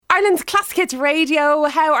Ireland's Classic Hits Radio.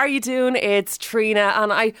 How are you doing? It's Trina,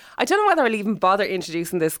 and I don't know whether I'll even bother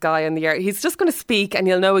introducing this guy on the air. He's just going to speak and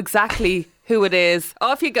you'll know exactly who it is.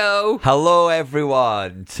 Off you go. Hello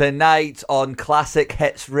everyone. Tonight on Classic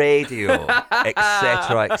Hits Radio,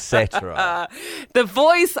 etc, etc. The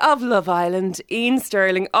voice of Love Island, Iain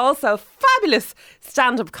Stirling, also fabulous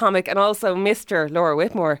stand-up comic, and also Mr. Laura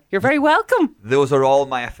Whitmore. You're very welcome. Those are all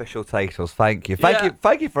my official titles. Thank you.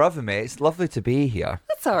 Thank you for having me. It's lovely to be here.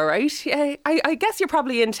 That's all right. I guess you're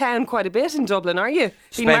probably in town quite a bit in Dublin, are you?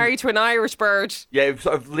 Being married to an Irish bird. Yeah, I've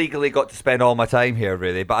sort of legally got to spend all my time here,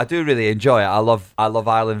 really. But I do really enjoy it. I love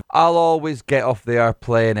Ireland. I'll always get off the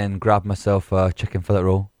airplane and grab myself a chicken fillet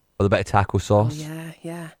roll with a bit of taco sauce. Oh,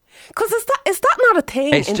 yeah. Because is that not a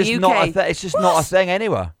thing in the UK? It's just not a thing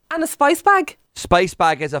anywhere. And a spice bag? Spice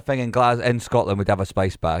bag is a thing in Scotland. We'd have a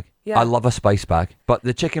spice bag. Yeah. I love a spice bag. But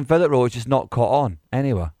the chicken fillet roll is just not caught on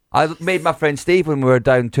anywhere. I made my friend Steve when we were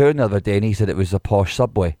down touring the other day, and he said it was a posh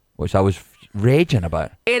Subway, which I was raging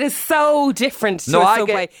about. It is so different to a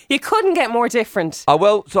Subway. You couldn't get more different. I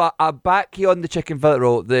will. So I back you on the chicken fillet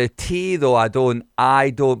roll. The tea, though, I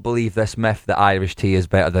don't believe this myth that Irish tea is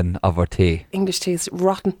better than other tea. English tea is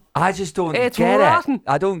rotten. I just don't get rotten. It.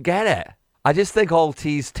 I don't get it. I just think all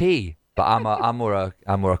tea's tea. But I'm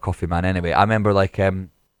more a coffee man anyway. I remember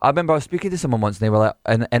I was speaking to someone once, and they were like,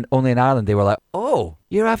 and only in Ireland, they were like, "Oh,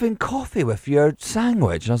 you're having coffee with your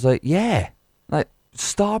sandwich?" And I was like, "Yeah." Like,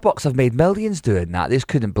 Starbucks have made millions doing that. They just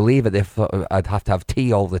couldn't believe it. They thought I'd have to have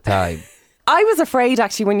tea all the time. I was afraid,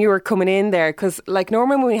 actually, when you were coming in there, because, like,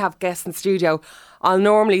 normally when we have guests in studio, I'll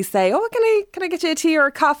normally say, "Oh, can I get you a tea or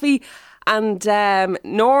a coffee?" And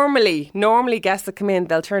normally guests that come in,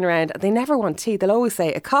 they'll turn around and they never want tea. They'll always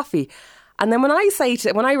say a coffee. And then when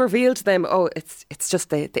I reveal to them, "Oh, it's just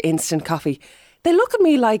the instant coffee," they look at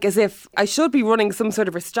me like as if I should be running some sort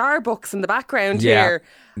of a Starbucks in the background here.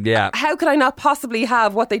 Yeah. How could I not possibly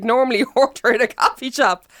have what they'd normally order in a coffee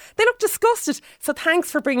shop? They look disgusted. So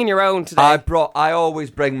thanks for bringing your own today. I always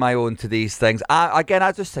bring my own to these things. I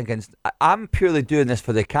just thinking, I'm purely doing this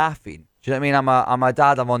for the caffeine. Do you know what I mean? I'm a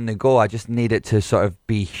dad, I'm on the go. I just need it to sort of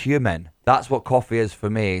be human. That's what coffee is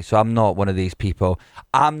for me. So I'm not one of these people.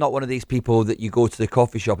 I'm not one of these people that you go to the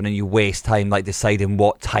coffee shop and then you waste time like deciding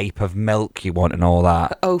what type of milk you want and all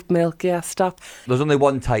that. Oat milk, yeah, stop. There's only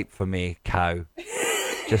one type for me, cow.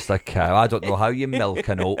 Just a cow. I don't know how you milk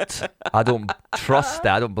an oat. I don't trust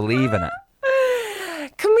it. I don't believe in it.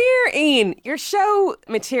 Come here, Iain. Your show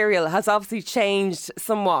material has obviously changed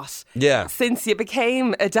somewhat. Yeah. Since you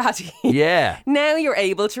became a daddy. Yeah. Now you're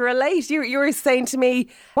able to relate. You were saying to me,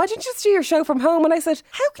 "Why don't you just do your show from home?" And I said,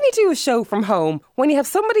 "How can you do a show from home when you have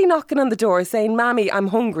somebody knocking on the door saying, 'Mammy, I'm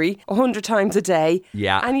hungry,' 100 times a day?"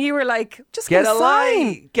 Yeah. And you were like, "Just get a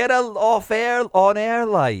light. Get a on air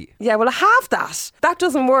light." Yeah, well, I have that. That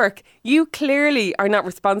doesn't work. You clearly are not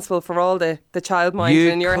responsible for all the child minding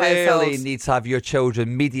in your household. You clearly need to have your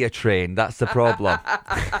children media trained. That's the problem.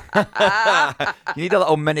 You need a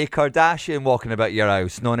little mini Kardashian walking about your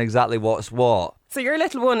house, knowing exactly what's what. So your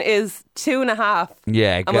little one is 2.5.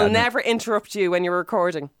 Yeah, and will never interrupt you when you're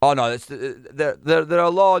recording. Oh no, they're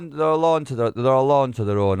alone to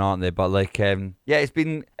their own, aren't they? But like,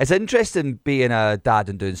 it's interesting being a dad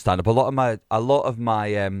and doing stand up. A lot of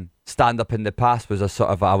my stand up in the past was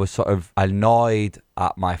I was sort of annoyed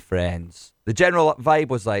at my friends. The general vibe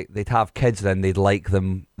was like they'd have kids and then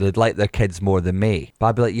they'd like their kids more than me. But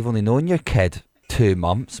I'd be like, "You've only known your kid 2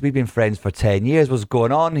 months. We've been friends for 10 years. What's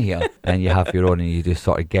going on here?" And you have your own, and you just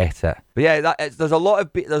sort of get it. But yeah, there's a lot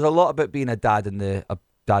about being a dad in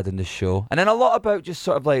the show, and then a lot about just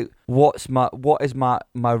sort of like what is my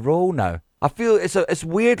role now. I feel it's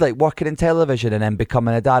weird, like working in television and then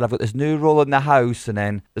becoming a dad. I've got this new role in the house, and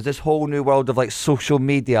then there's this whole new world of like social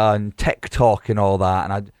media and TikTok and all that.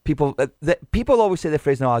 And people always say the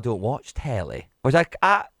phrase, "No, I don't watch telly." Which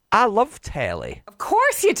I love telly. Of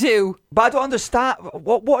course you do. But I don't understand.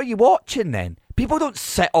 What are you watching then? People don't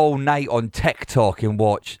sit all night on TikTok and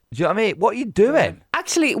watch. Do you know what I mean? What are you doing?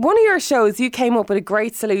 Actually, one of your shows, you came up with a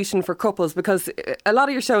great solution for couples, because a lot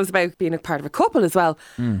of your show is about being a part of a couple as well.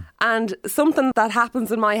 And something that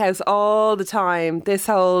happens in my house all the time, this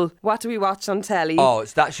whole, what do we watch on telly? Oh,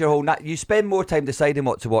 that's your whole night. You spend more time deciding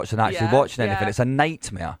what to watch than actually watching anything. It's a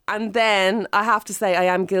nightmare. And then, I have to say, I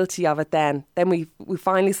am guilty of it then. Then we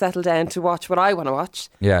finally settle down to watch what I want to watch.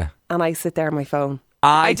 Yeah. And I sit there on my phone.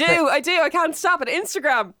 I do. I can't stop it.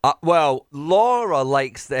 Instagram. Well, Laura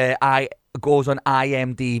goes on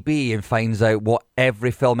IMDb and finds out what every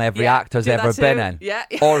film every actor's ever been in. Yeah.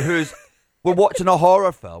 Or we're watching a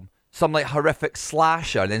horror film. some like horrific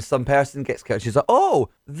slasher, and then some person gets killed. She's like, oh,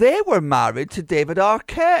 they were married to David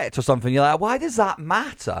Arquette or something. You're like, why does that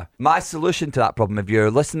matter? My solution to that problem, if you're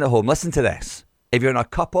listening at home, listen to this. If you're in a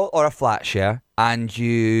couple or a flat share and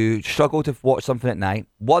you struggle to watch something at night,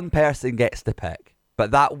 one person gets to pick.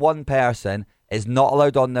 But that one person is not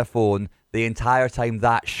allowed on their phone the entire time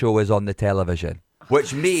that show is on the television.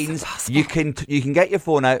 Which means you can get your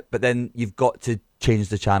phone out, but then you've got to change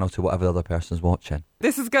the channel to whatever the other person's watching.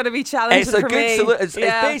 This is going to be challenging for me. It's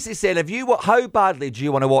basically saying, how badly do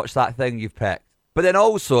you want to watch that thing you've picked? But then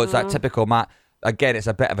also, it's that typical, Matt, again, it's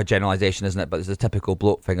a bit of a generalisation, isn't it? But it's a typical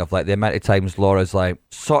bloke thing of like the amount of times Laura's like,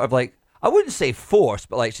 sort of like, I wouldn't say forced,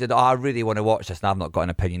 but like she said, I really want to watch this, and I've not got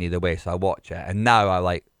an opinion either way, so I watch it. And now I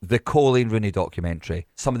like the Colleen Rooney documentary,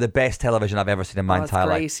 some of the best television I've ever seen in my entire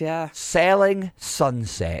life. Yeah. Selling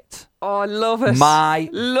Sunset. Oh, I love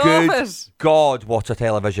it. God, what a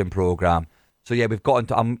television programme. So yeah, we've got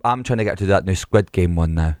into, I'm trying to get to that new Squid Game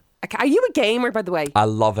one now. Are you a gamer, by the way? I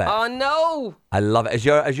love it. Oh, no. I love it. Is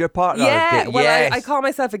your partner? Yeah, well, yes. I call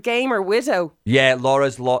myself a gamer widow. Yeah,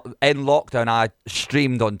 Laura's in lockdown. I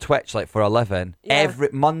streamed on Twitch like for a living every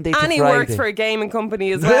Monday to Friday. And he works for a gaming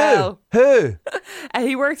company as well. Who?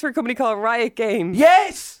 He works for a company called Riot Games.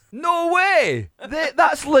 Yes! No way!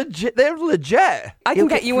 That's legit. They're legit. I can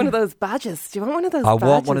get you one of those badges. Do you want one of those badges? I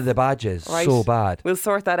want one of the badges. Right. So bad. We'll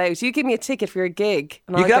sort that out. You give me a ticket for your gig.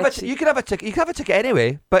 And you can have a ticket. You can have a ticket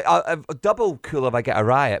anyway. But double cool if I get a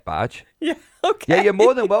Riot badge. Yeah, okay. Yeah, you're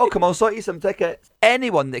more than welcome. I'll sort you some tickets.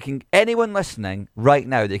 Anyone listening right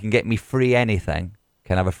now that can get me free anything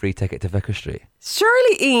can have a free ticket to Vicar Street.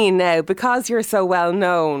 Surely, Iain, now, because you're so well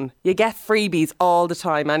known, you get freebies all the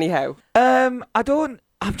time anyhow. I don't...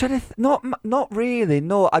 I'm trying to... not really,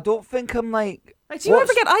 no. I don't think I'm like... Do you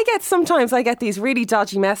ever I get these really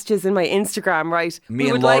dodgy messages in my Instagram, right?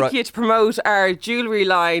 We would like you to promote our jewellery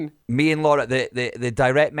line. Me and Laura, the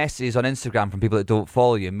direct messages on Instagram from people that don't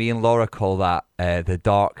follow you, me and Laura call that the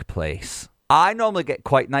dark place. I normally get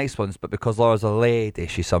quite nice ones, but because Laura's a lady,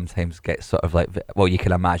 she sometimes gets sort of like... Well, you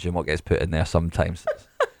can imagine what gets put in there sometimes.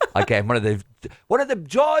 Again, one of the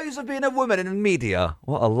joys of being a woman in media.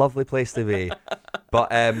 What a lovely place to be.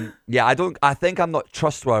 But I think I'm not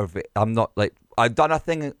trustworthy. I'm not like, I've done a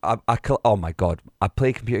thing. Oh my God, I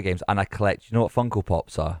play computer games and I collect. You know what Funko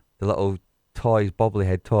Pops are? The little toys, bobbly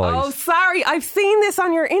head toys. Oh, sorry, I've seen this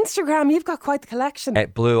on your Instagram. You've got quite the collection.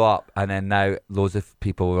 It blew up, and then now loads of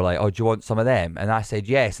people were like, "Oh, do you want some of them?" And I said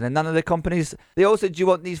yes. And then none of the companies, they all said, "Do you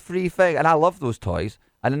want these free things?" And I love those toys.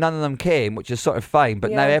 And then none of them came, which is sort of fine.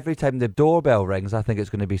 But now every time the doorbell rings, I think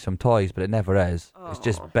it's going to be some toys, but it never is. It's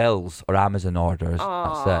just bills or Amazon orders.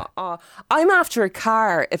 That's it. I'm after a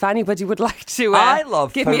car. If anybody would like to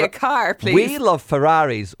give me a car, please. We love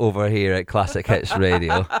Ferraris over here at Classic Hits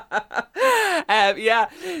Radio.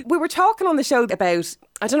 We were talking on the show about,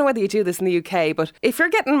 I don't know whether you do this in the UK, but if you're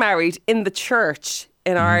getting married in the church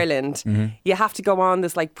in Ireland, you have to go on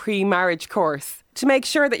this like pre-marriage course to make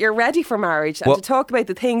sure that you're ready for marriage and to talk about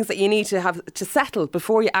the things that you need to have to settle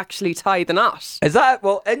before you actually tie the knot. Is that,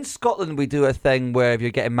 well, in Scotland we do a thing where if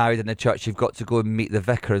you're getting married in a church, you've got to go and meet the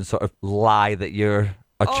vicar and sort of lie that you're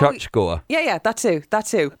a churchgoer. Yeah, that too.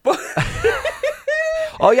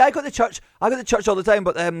 Oh yeah, I go to church all the time,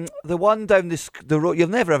 but the one down the road, you'll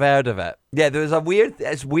never have heard of it. Yeah,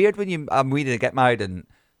 it's weird when I'm reading to get married in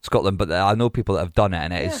Scotland, but I know people that have done it,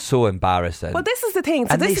 and it is so embarrassing. Well, this is the thing.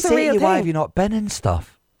 So and this they is say a real to you, thing. why have you not been in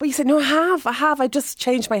stuff? But you said, no, I have. I just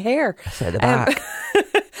changed my hair. I said at the back.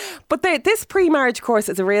 But this pre-marriage course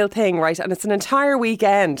is a real thing, right? And it's an entire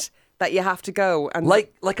weekend that you have to go. And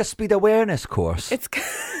like a speed awareness course. It's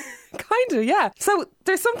kind of, yeah. So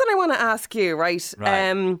there's something I want to ask you, right?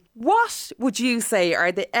 What would you say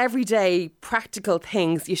are the everyday practical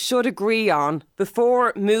things you should agree on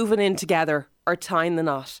before moving in together or tying the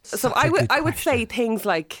knot? So I would say things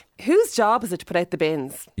like, whose job is it to put out the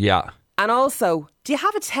bins? Yeah. And also, do you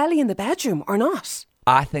have a telly in the bedroom or not?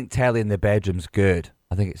 I think telly in the bedroom's good.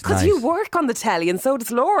 I think it's nice. Because you work on the telly and so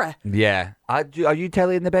does Laura. Yeah. Are you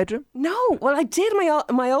telly in the bedroom? No. Well, I did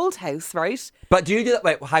my old house, right? But do you do that?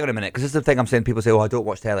 Wait, hang on a minute, because this is the thing I'm saying. People say, oh, I don't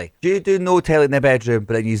watch telly. Do you do no telly in the bedroom,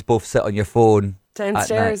 but then you both sit on your phone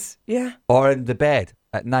downstairs? Yeah. Or in the bed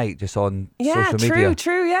at night, just on social media? Yeah,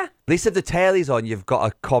 true, yeah. At least if the telly's on, you've got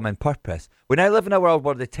a common purpose. We now live in a world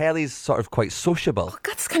where the telly's sort of quite sociable. Oh,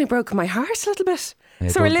 that's kind of broken my heart a little bit. Yeah,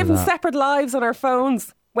 so we're living separate lives on our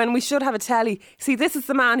phones when we should have a telly. See, this is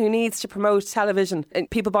the man who needs to promote television and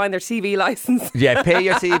people buying their TV licence. Yeah, pay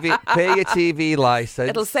your TV licence.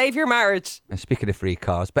 It'll save your marriage. And speaking of free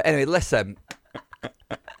cars. But anyway, listen.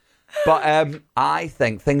 But I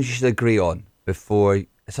think things you should agree on before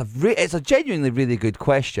It's a genuinely really good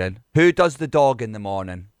question. Who does the dog in the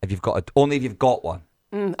morning? Only if you've got one.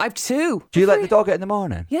 I've two. Do you let the dog out in the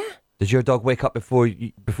morning? Yeah. Does your dog wake up before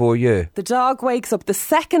you? The dog wakes up the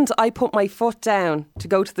second I put my foot down to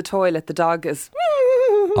go to the toilet. The dog is...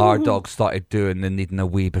 Our dog started doing the needing a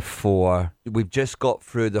wee before. We've just got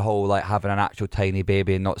through the whole like having an actual tiny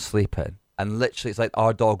baby and not sleeping. And literally it's like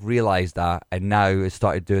our dog realised that and now has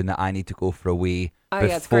started doing that I need to go for a wee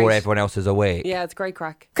before everyone else is awake. Yeah, it's great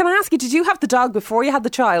crack. Can I ask you, did you have the dog before you had the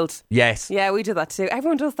child? Yes. Yeah, we do that too.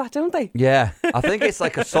 Everyone does that, don't they? Yeah. I think it's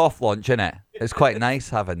like a soft launch, innit? It's quite nice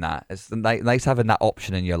having that. It's nice having that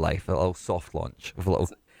option in your life, a little soft launch with a little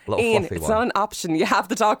Ian, fluffy it's one. not an option. You have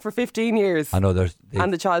the dog for 15 years. I know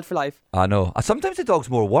and the child for life. I know. Sometimes the dog's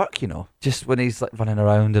more work, just when he's like running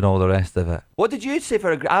around and all the rest of it. What did you say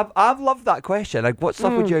for I've loved that question. Like, what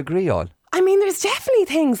stuff would you agree on? I mean, there's definitely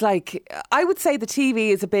things like, I would say the TV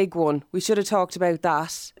is a big one. We should have talked about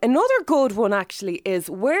that. Another good one actually is,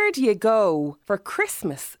 where do you go for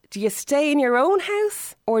Christmas? Do you stay in your own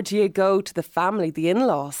house or do you go to the family, the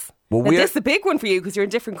in-laws? Well, this is a big one for you because you're in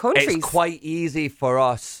different countries. It's quite easy for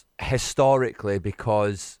us historically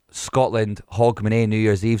because Scotland, Hogmanay, New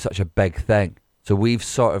Year's Eve, such a big thing. So we've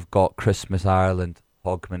sort of got Christmas Ireland,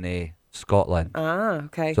 Hogmanay, Scotland. Ah,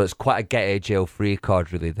 okay. So it's quite a get out of jail free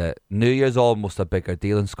card, really. That New Year's almost a bigger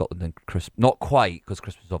deal in Scotland than Christmas. Not quite, because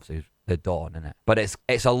Christmas is obviously the dawn, isn't it? But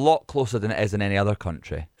it's a lot closer than it is in any other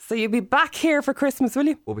country. So you'll be back here for Christmas, will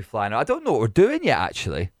you? We'll be flying out. I don't know what we're doing yet,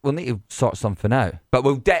 actually. We'll need to sort something out. But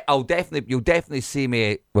you'll definitely see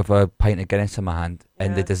me with a pint of Guinness in my hand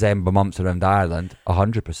in the December months around Ireland,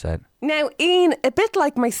 100%. Now, Iain, a bit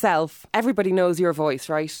like myself, everybody knows your voice,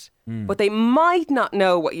 right? But they might not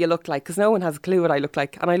know what you look like because no one has a clue what I look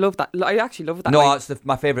like. And I love that. I actually love that. No, it's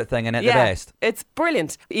my favourite thing, and it's the best. It's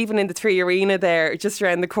brilliant. Even in the 3 Arena there, just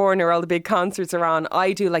around the corner, all the big concerts are on.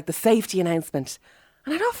 I do like the safety announcement.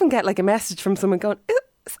 And I'd often get like a message from someone going,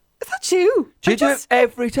 is that you? Do you do it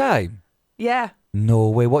every time? Yeah. No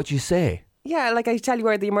way. What do you say? Yeah, like I tell you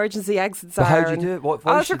where the emergency exits but are. How do you do it? What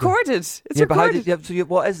it's recorded. It's recorded. But how did you,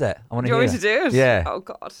 what is it? I want to hear. Do you want to do it? Yeah. Oh,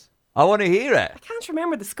 God. I want to hear it. I can't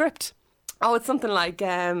remember the script. Oh, it's something like...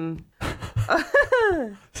 So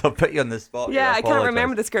I'll put you on the spot. Yeah, I can't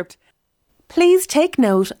remember the script. Please take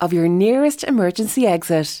note of your nearest emergency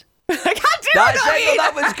exit. I can't do it.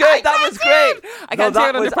 That was good. That was great. I can't do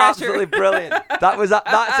it under pressure. That was absolutely brilliant.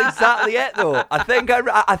 That's exactly it, though. I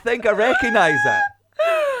think I recognise it.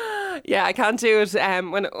 Yeah, I can't do it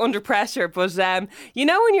when under pressure. But you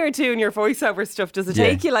know, when you're doing your voiceover stuff, does it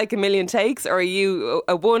take you like a million takes, or are you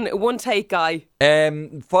a one take guy?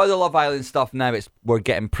 For the Love Island stuff now, we're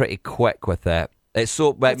getting pretty quick with it. It's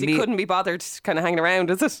so you couldn't be bothered kind of hanging around,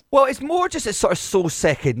 is it? Well, it's more just it's sort of so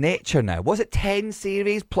second nature now. Was it 10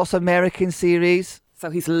 series plus American series? So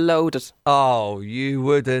he's loaded. Oh, you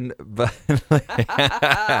wouldn't. But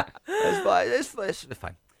it's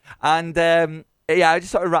fine. And yeah, we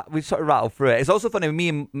sort of rattle through it. It's also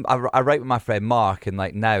funny. I write with my friend Mark, and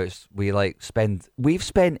like now we've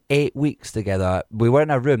spent 8 weeks together. We were in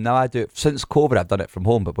a room. Now I do it since COVID. I've done it from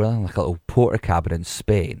home, but we're in like a little porter cabin in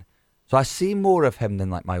Spain. So I see more of him than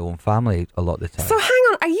like my own family a lot of the time. So hang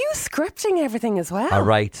on, are you scripting everything as well? I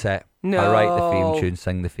write it. No. I write the theme tune,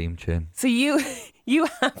 sing the theme tune. So you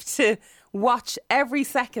have to watch every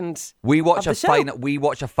second. We watch of the show. We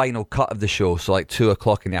watch a final cut of the show. So like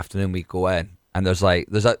 2:00 in the afternoon, we go in. And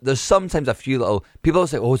there's sometimes a few little people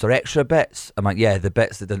say, "Oh, is there extra bits?" I'm like, "Yeah, the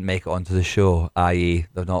bits that didn't make it onto the show, i.e.,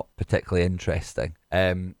 they're not particularly interesting."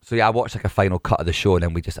 So yeah, I watch like a final cut of the show, and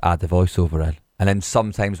then we just add the voiceover in. And then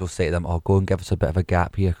sometimes we'll say to them, "Oh, go and give us a bit of a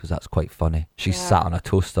gap here because that's quite funny." She's sat on a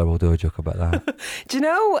toaster. We'll do a joke about that. Do you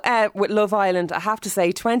know with Love Island, I have to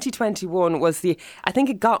say, 2021 was I think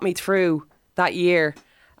it got me through that year.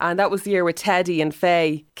 And that was the year with Teddy and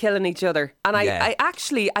Faye killing each other. And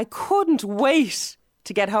I couldn't wait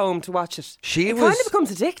to get home to watch it. It kind of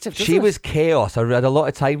becomes addictive, She was chaos. I had a lot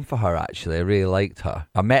of time for her, actually. I really liked her.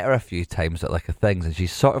 I met her a few times at like a things, and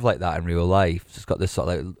she's sort of like that in real life. She's got this sort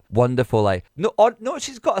of like wonderful, like no,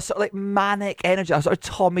 she's got a sort of like manic energy, a sort of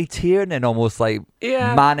Tommy Tiernan, almost like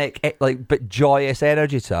manic, like but joyous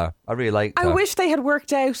energy to her. I really liked her. I wish they had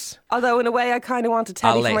worked out. Although in a way, I kind of wanted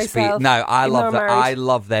Teddy for myself. I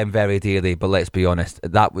love them very dearly. But let's be honest,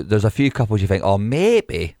 there's a few couples you think, oh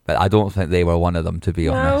maybe, but I don't think they were one of them. To be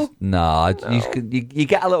honest, no. You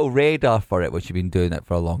get a little radar for it once you've been doing it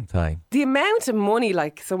for a long time. The amount of money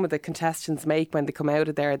like some of the contestants make when they come out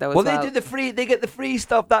of there, though. Well, they get the free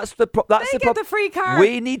stuff. That's the free card.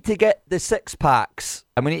 We need to get the 6-packs,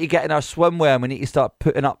 and we need to get in our swimwear, and we need to start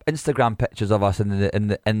putting up Instagram pictures of us in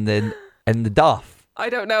the duff. I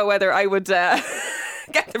don't know whether I would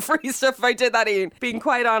get the free stuff if I did that, Ian. Being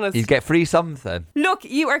quite honest. You'd get free something. Look,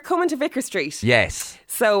 you are coming to Vicar Street. Yes.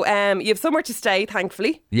 So you have somewhere to stay,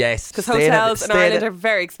 thankfully. Yes. Because hotels in Ireland are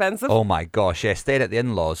very expensive. Oh my gosh, yeah, staying at the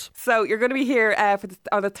in-laws. So you're going to be here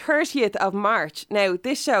on the 30th of March. Now,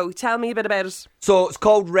 this show, tell me a bit about it. So it's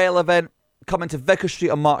called Relevant. Coming to Vicar Street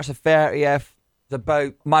on March the 30th. It's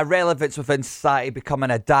about my relevance within society, becoming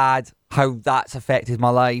a dad, how that's affected my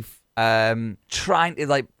life. Trying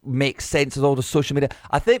to make sense of all the social media.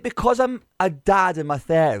 I think because I'm a dad in my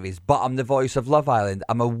 30s, but I'm the voice of Love Island,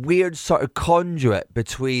 I'm a weird sort of conduit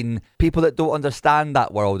between people that don't understand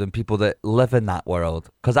that world and people that live in that world.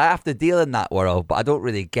 Because I have to deal in that world, but I don't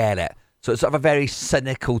really get it. So it's sort of a very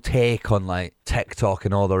cynical take on TikTok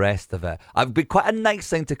and all the rest of it. It'd be quite a nice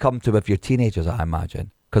thing to come to with your teenagers, I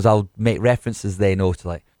imagine. Because I'll make references they know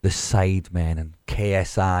to the Sidemen and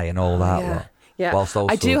KSI and all that lot. Yeah, also,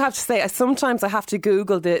 I do have to say, sometimes I have to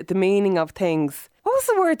Google the meaning of things. What was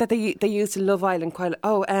the word that they used in Love Island? There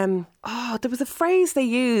was a phrase they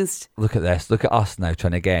used. Look at this. Look at us now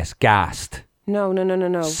trying to guess. Gassed. No.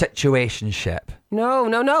 Situationship.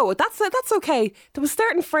 No. That's okay. There were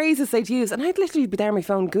certain phrases they'd use, and I'd literally be there on my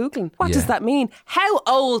phone Googling. What does that mean? How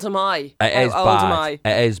old am I?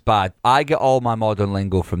 It is bad. I get all my modern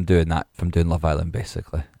lingo from doing that, from doing Love Island,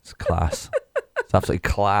 basically. It's class. It's absolutely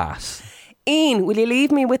class. Ian, will you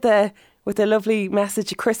leave me with a lovely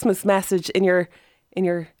message, a Christmas message in your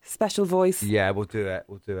special voice? Yeah, we'll do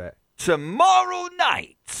it. Tomorrow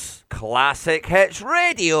night, Classic Hits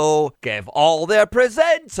Radio give all their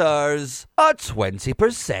presenters a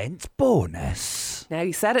 20% bonus. Now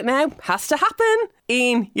you said it now. Has to happen.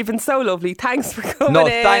 Ian, you've been so lovely. Thanks for coming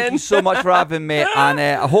in. Thank you so much for having me. And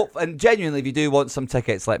I hope, and genuinely, if you do want some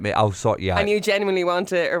tickets, let me, I'll sort you out. And you genuinely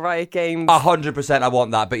want a Riot Games? 100% I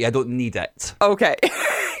want that, but yeah, I don't need it. Okay.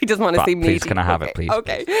 He doesn't want to see me. Please, can I have it, please?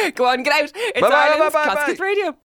 Okay. Go on, get out. It's Ireland's Classic Hits Radio.